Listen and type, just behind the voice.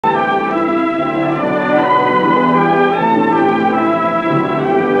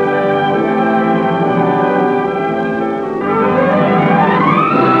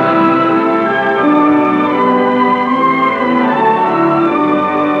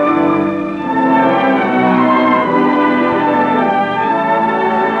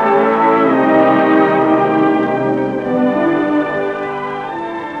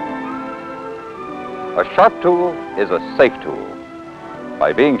sharp tool is a safe tool.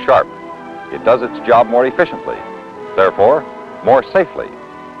 By being sharp, it does its job more efficiently, therefore, more safely.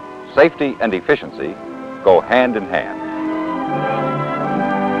 Safety and efficiency go hand in hand.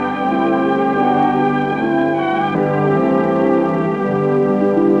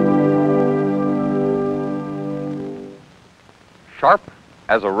 Sharp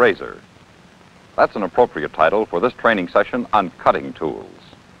as a razor. That's an appropriate title for this training session on cutting tools.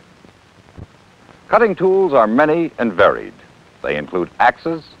 Cutting tools are many and varied. They include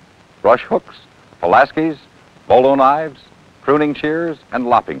axes, brush hooks, Pulaskis, bolo knives, pruning shears, and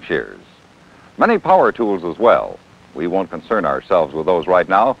lopping shears. Many power tools as well. We won't concern ourselves with those right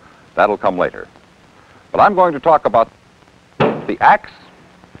now. That'll come later. But I'm going to talk about the axe,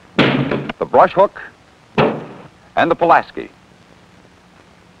 the brush hook, and the Pulaski.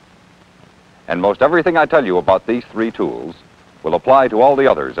 And most everything I tell you about these three tools will apply to all the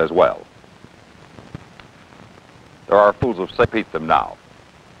others as well. There are tools of repeat them now.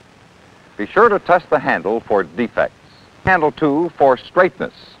 Be sure to test the handle for defects. Handle 2 for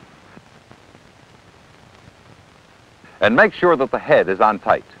straightness. And make sure that the head is on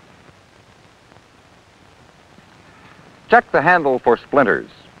tight. Check the handle for splinters.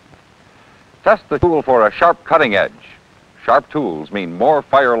 Test the tool for a sharp cutting edge. Sharp tools mean more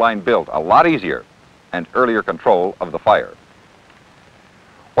fire line built, a lot easier, and earlier control of the fire.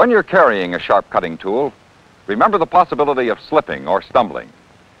 When you're carrying a sharp cutting tool, remember the possibility of slipping or stumbling.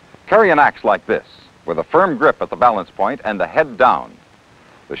 Carry an axe like this, with a firm grip at the balance point and the head down.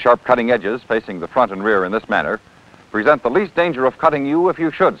 The sharp cutting edges facing the front and rear in this manner present the least danger of cutting you if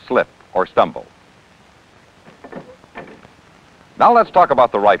you should slip or stumble. Now let's talk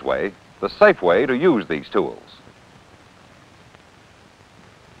about the right way, the safe way to use these tools.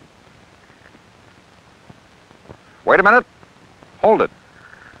 Wait a minute. Hold it.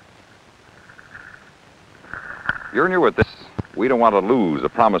 You're new at this. We don't want to lose a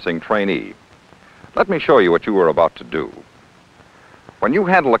promising trainee. Let me show you what you are about to do. When you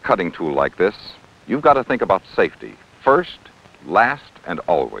handle a cutting tool like this, you've got to think about safety. First, last, and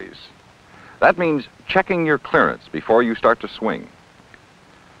always. That means checking your clearance before you start to swing.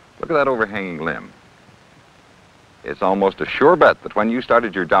 Look at that overhanging limb. It's almost a sure bet that when you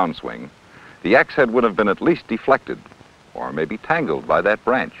started your downswing, the axe head would have been at least deflected, or maybe tangled by that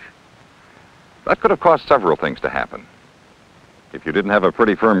branch. That could have caused several things to happen. If you didn't have a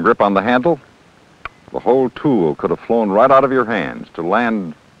pretty firm grip on the handle, the whole tool could have flown right out of your hands to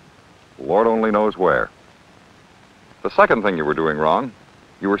land, Lord only knows where. The second thing you were doing wrong,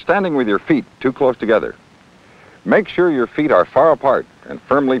 you were standing with your feet too close together. Make sure your feet are far apart and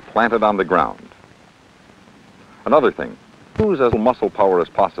firmly planted on the ground. Another thing, use as little muscle power as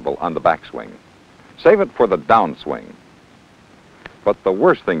possible on the backswing. Save it for the downswing. But the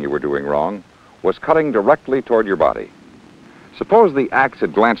worst thing you were doing wrong was cutting directly toward your body. Suppose the axe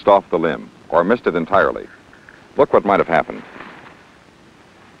had glanced off the limb or missed it entirely. Look what might have happened.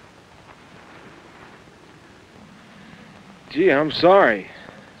 Gee, I'm sorry.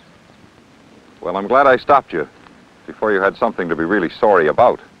 Well, I'm glad I stopped you before you had something to be really sorry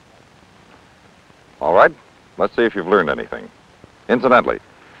about. All right, let's see if you've learned anything. Incidentally,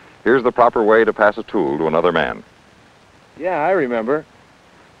 here's the proper way to pass a tool to another man. Yeah, I remember.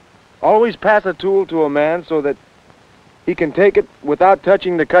 Always pass a tool to a man so that he can take it without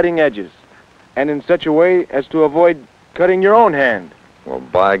touching the cutting edges, and in such a way as to avoid cutting your own hand. Well,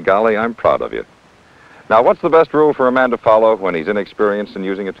 by golly, I'm proud of you. Now, what's the best rule for a man to follow when he's inexperienced in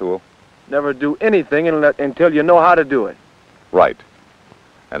using a tool? Never do anything until you know how to do it. Right.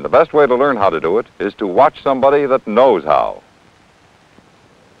 And the best way to learn how to do it is to watch somebody that knows how.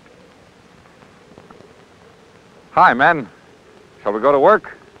 Hi, men. Shall we go to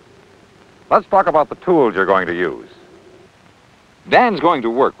work? Let's talk about the tools you're going to use. Dan's going to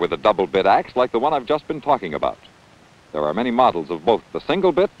work with a double bit axe like the one I've just been talking about. There are many models of both the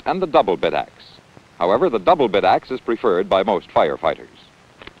single bit and the double bit axe. However, the double bit axe is preferred by most firefighters.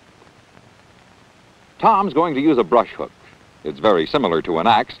 Tom's going to use a brush hook. It's very similar to an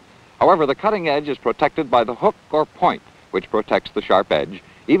axe. However, the cutting edge is protected by the hook or point, which protects the sharp edge,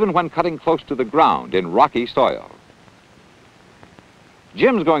 even when cutting close to the ground in rocky soil.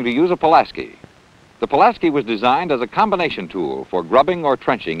 Jim's going to use a Pulaski. The Pulaski was designed as a combination tool for grubbing or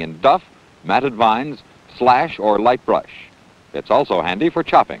trenching in duff, matted vines, slash, or light brush. It's also handy for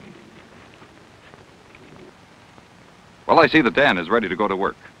chopping. Well, I see that Dan is ready to go to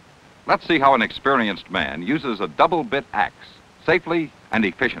work. Let's see how an experienced man uses a double bit axe safely and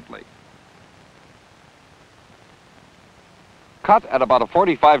efficiently. Cut at about a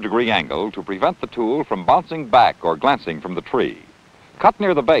 45-degree angle to prevent the tool from bouncing back or glancing from the tree. Cut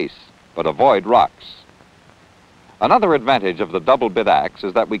near the base, but avoid rocks. Another advantage of the double bit axe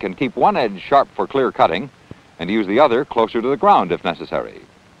is that we can keep one edge sharp for clear cutting and use the other closer to the ground if necessary.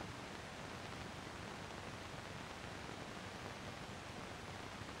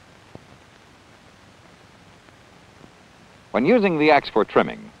 When using the axe for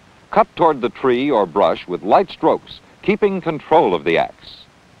trimming, cut toward the tree or brush with light strokes, keeping control of the axe.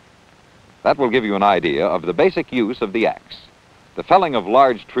 That will give you an idea of the basic use of the axe. The felling of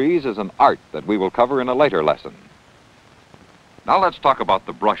large trees is an art that we will cover in a later lesson. Now let's talk about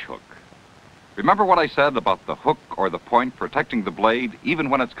the brush hook. Remember what I said about the hook or the point protecting the blade even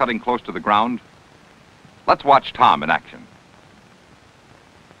when it's cutting close to the ground? Let's watch Tom in action.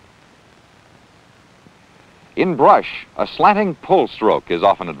 In brush, a slanting pull stroke is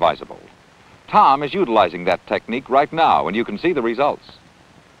often advisable. Tom is utilizing that technique right now, and you can see the results.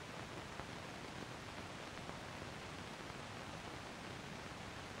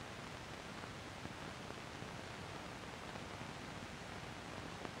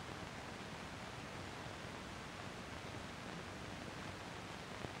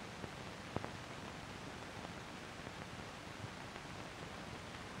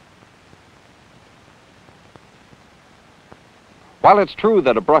 While it's true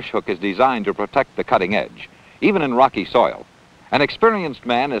that a brush hook is designed to protect the cutting edge, even in rocky soil, an experienced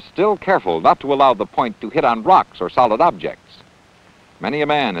man is still careful not to allow the point to hit on rocks or solid objects. Many a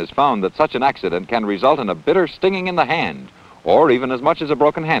man has found that such an accident can result in a bitter stinging in the hand, or even as much as a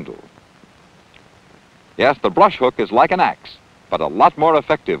broken handle. Yes, the brush hook is like an axe, but a lot more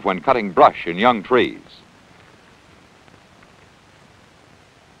effective when cutting brush in young trees.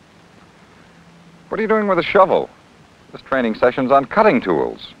 What are you doing with a shovel? This training session's on cutting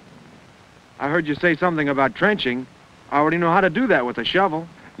tools. I heard you say something about trenching. I already know how to do that with a shovel.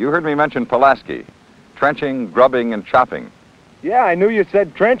 You heard me mention Pulaski. Trenching, grubbing, and chopping. Yeah, I knew you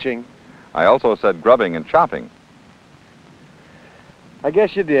said trenching. I also said grubbing and chopping. I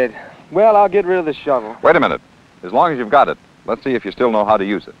guess you did. Well, I'll get rid of the shovel. Wait a minute. As long as you've got it, let's see if you still know how to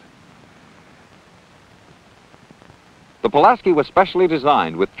use it. The Pulaski was specially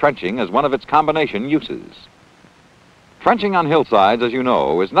designed with trenching as one of its combination uses. Trenching on hillsides, as you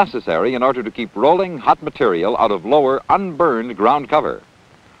know, is necessary in order to keep rolling hot material out of lower, unburned ground cover.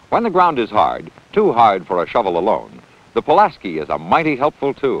 When the ground is hard, too hard for a shovel alone, the Pulaski is a mighty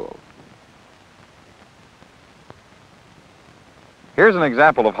helpful tool. Here's an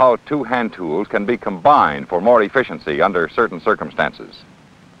example of how two hand tools can be combined for more efficiency under certain circumstances.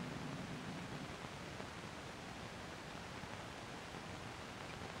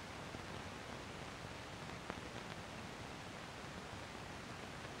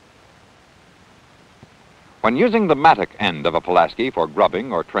 When using the mattock end of a Pulaski for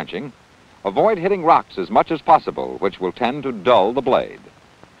grubbing or trenching, avoid hitting rocks as much as possible, which will tend to dull the blade.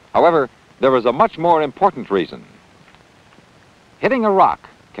 However, there is a much more important reason. Hitting a rock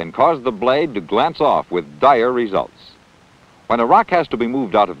can cause the blade to glance off with dire results. When a rock has to be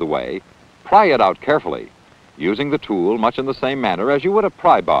moved out of the way, pry it out carefully, using the tool much in the same manner as you would a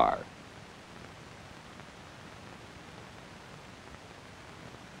pry bar.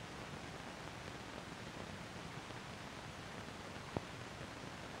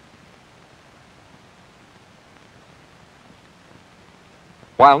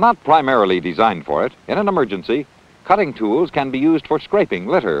 While not primarily designed for it, in an emergency, cutting tools can be used for scraping,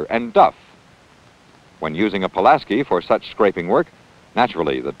 litter, and duff. When using a Pulaski for such scraping work,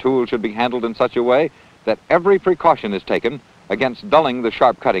 naturally the tool should be handled in such a way that every precaution is taken against dulling the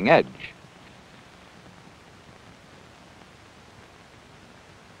sharp cutting edge.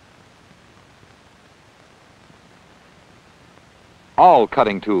 All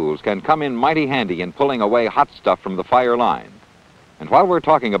cutting tools can come in mighty handy in pulling away hot stuff from the fire line. And while we're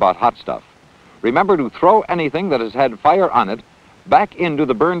talking about hot stuff, remember to throw anything that has had fire on it back into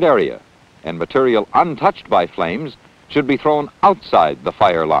the burned area, and material untouched by flames should be thrown outside the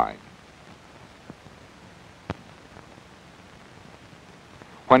fire line.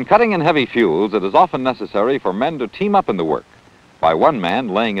 When cutting in heavy fuels, it is often necessary for men to team up in the work, by one man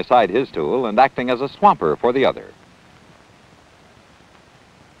laying aside his tool and acting as a swamper for the other.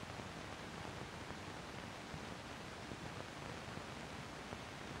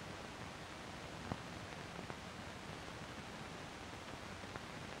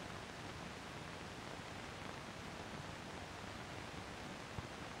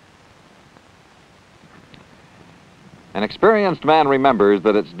 An experienced man remembers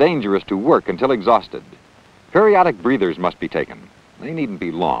that it's dangerous to work until exhausted. Periodic breathers must be taken. They needn't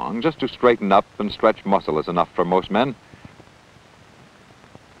be long. Just to straighten up and stretch muscle is enough for most men.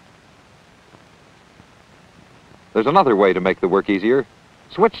 There's another way to make the work easier.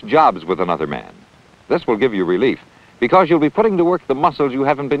 Switch jobs with another man. This will give you relief because you'll be putting to work the muscles you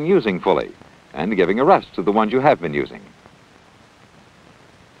haven't been using fully and giving a rest to the ones you have been using.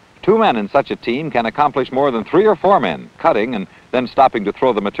 2 men in such a team can accomplish more than 3 or 4 men cutting and then stopping to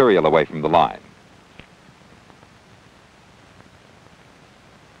throw the material away from the line.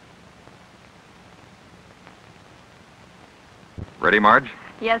 Ready, Marge?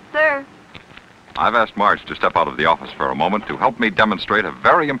 Yes, sir. I've asked Marge to step out of the office for a moment to help me demonstrate a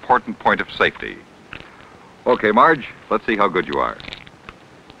very important point of safety. Okay, Marge, let's see how good you are.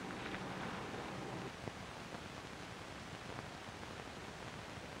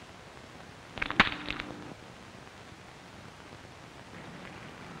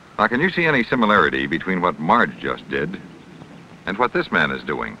 Now, can you see any similarity between what Marge just did and what this man is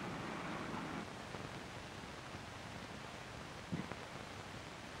doing?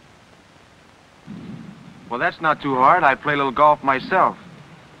 Well, that's not too hard. I play a little golf myself.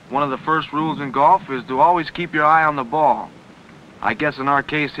 One of the first rules in golf is to always keep your eye on the ball. I guess in our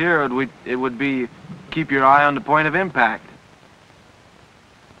case here, it would be keep your eye on the point of impact.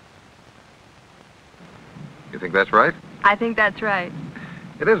 You think that's right? I think that's right.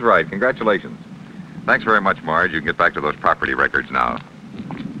 It is right. Congratulations. Thanks very much, Marge. You can get back to those property records now.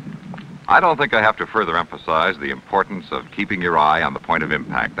 I don't think I have to further emphasize the importance of keeping your eye on the point of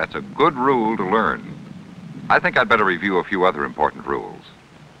impact. That's a good rule to learn. I think I'd better review a few other important rules.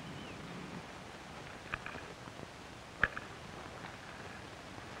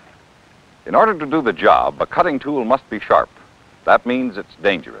 In order to do the job, a cutting tool must be sharp. That means it's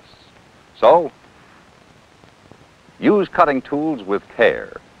dangerous. So, use cutting tools with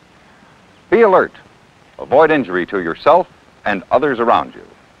care. Be alert. Avoid injury to yourself and others around you.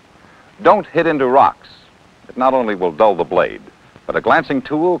 Don't hit into rocks. It not only will dull the blade, but a glancing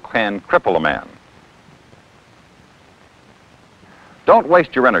tool can cripple a man. Don't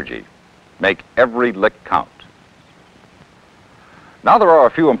waste your energy. Make every lick count. Now there are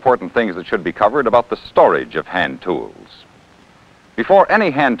a few important things that should be covered about the storage of hand tools. Before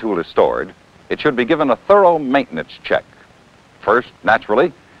any hand tool is stored, it should be given a thorough maintenance check. First,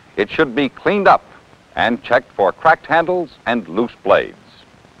 naturally, it should be cleaned up and checked for cracked handles and loose blades.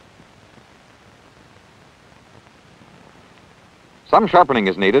 Some sharpening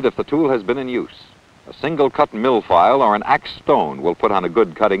is needed if the tool has been in use. A single cut mill file or an axe stone will put on a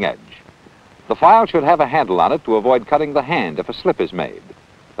good cutting edge. The file should have a handle on it to avoid cutting the hand if a slip is made.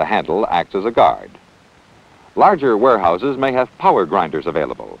 The handle acts as a guard. Larger warehouses may have power grinders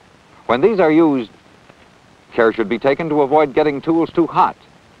available. When these are used, care should be taken to avoid getting tools too hot.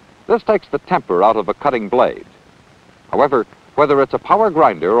 This takes the temper out of a cutting blade. However, whether it's a power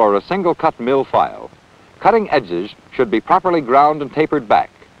grinder or a single cut mill file, cutting edges should be properly ground and tapered back.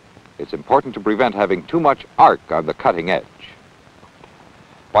 It's important to prevent having too much arc on the cutting edge.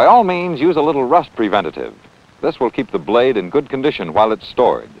 By all means, use a little rust preventative. This will keep the blade in good condition while it's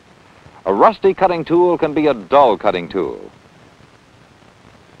stored. A rusty cutting tool can be a dull cutting tool.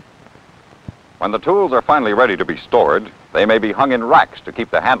 When the tools are finally ready to be stored, they may be hung in racks to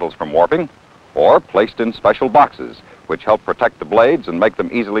keep the handles from warping, or placed in special boxes, which help protect the blades and make them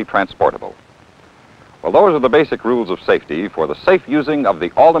easily transportable. Well, those are the basic rules of safety for the safe using of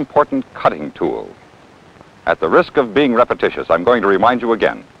the all-important cutting tool. At the risk of being repetitious, I'm going to remind you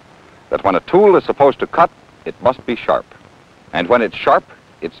again that when a tool is supposed to cut, it must be sharp. And when it's sharp,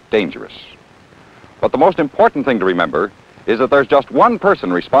 it's dangerous. But the most important thing to remember is that there's just one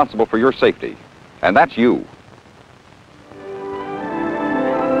person responsible for your safety, and that's you.